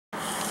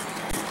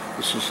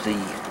This is the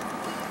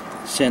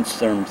sense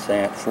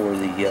thermostat for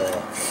the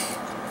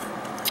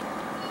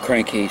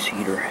crankcase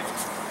heater.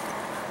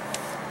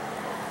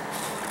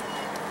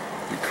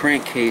 The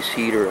crankcase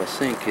heater, I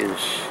think,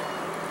 is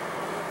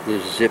the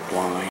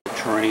Zipline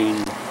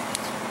Trane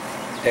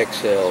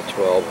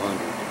COM03694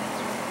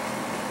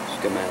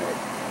 schematic.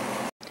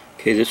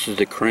 Okay, this is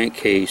the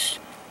crankcase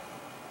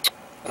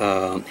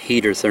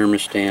heater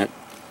thermostat.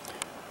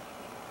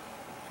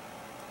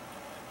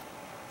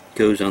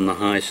 Goes on the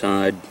high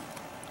side.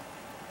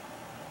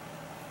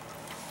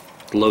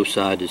 The low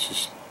side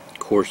is, of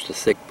course, the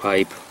thick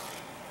pipe.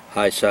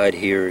 High side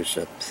here is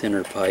a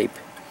thinner pipe.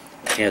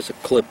 It has a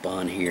clip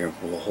on here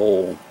with a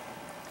hole.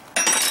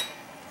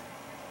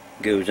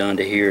 Goes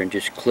onto here and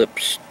just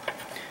clips.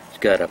 It's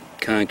got a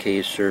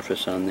concave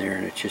surface on there,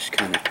 and it just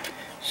kind of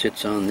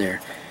sits on there.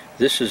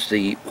 This is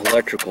the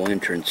electrical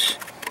entrance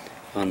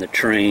on the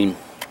Trane,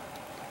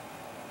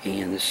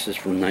 and this is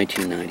from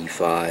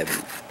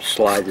 1995.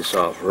 Slide this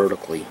off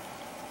vertically.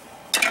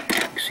 You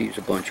can see there's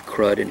a bunch of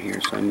crud in here,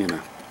 so I'm going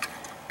to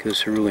go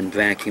through and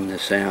vacuum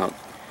this out.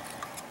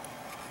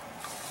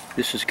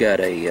 This has got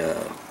a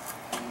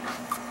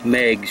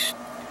megs,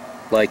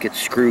 like it's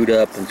screwed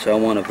up, and so I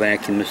want to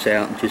vacuum this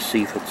out and just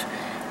see if it's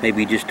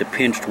maybe just a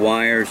pinched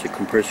wire, the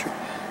compressor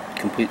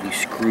completely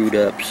screwed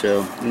up.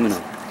 So I'm going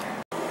to,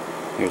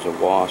 there's a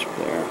wasp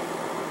there.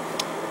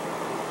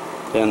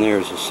 Down there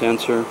is a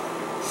sensor.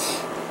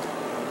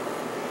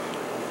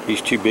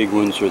 These two big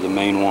ones are the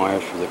main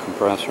wires for the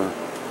compressor.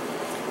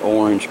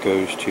 Orange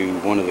goes to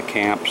one of the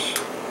caps.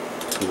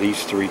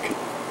 These three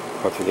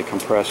are for the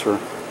compressor.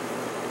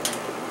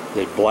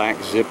 The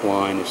black zip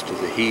line is to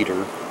the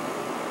heater.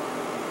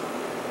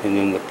 And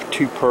then the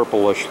two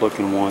purplish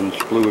looking ones,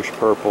 bluish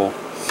purple,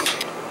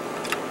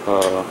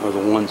 are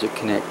the ones that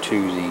connect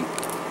to the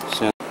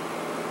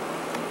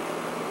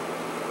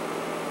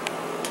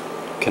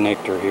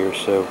connector here.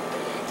 So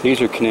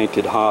these are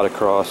connected hot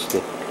across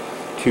the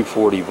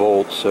 240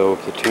 volts, so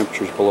if the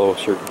temperature is below a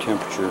certain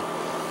temperature,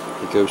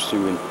 it goes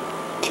through and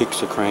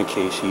kicks the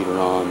crankcase heater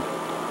on,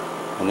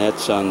 and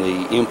that's on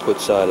the input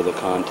side of the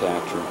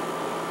contactor.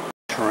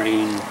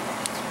 Trane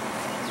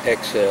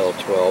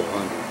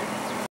XL1200.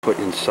 Put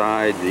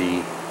inside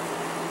the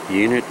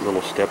unit,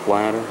 little step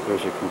ladder.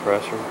 There's a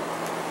compressor.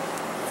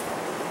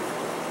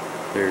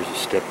 There's a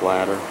step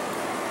ladder.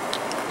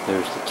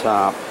 There's the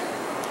top.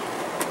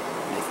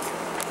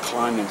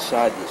 Climb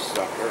inside this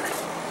sucker.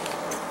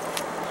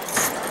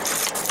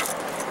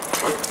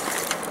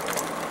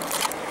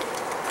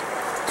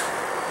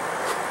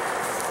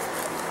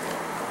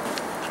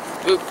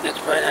 Oop, that's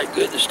probably not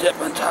good to step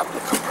on top of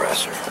the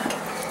compressor.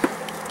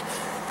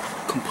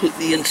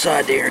 Completely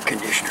inside the air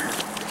conditioner.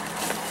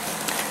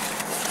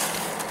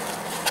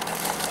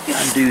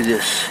 Undo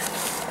this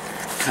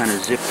kind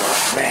of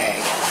Ziploc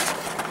bag.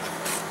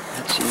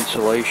 That's the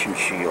insulation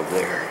shield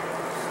there.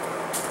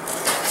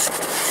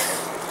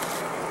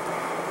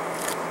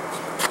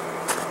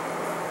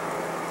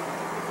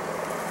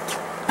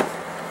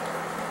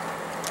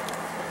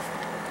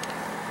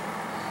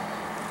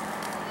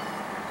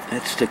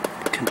 That's the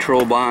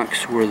control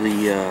box where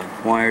the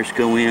wires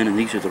go in, and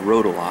these are the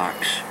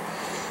rotolocks.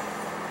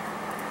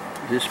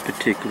 This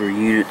particular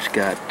unit's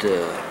got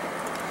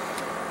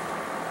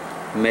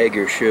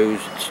Megger shows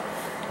it's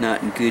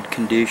not in good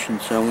condition,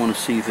 so I want to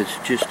see if it's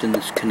just in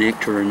this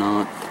connector or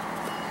not.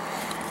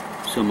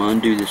 So I'm going to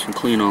undo this and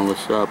clean all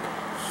this up.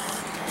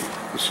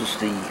 This is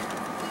the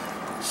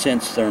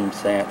sense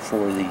thermostat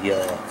for the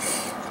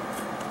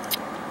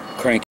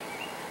crank.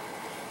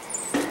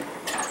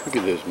 Look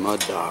at those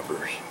mud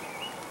daubers.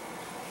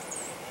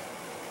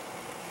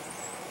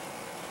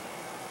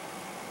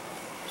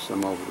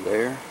 Some over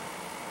there.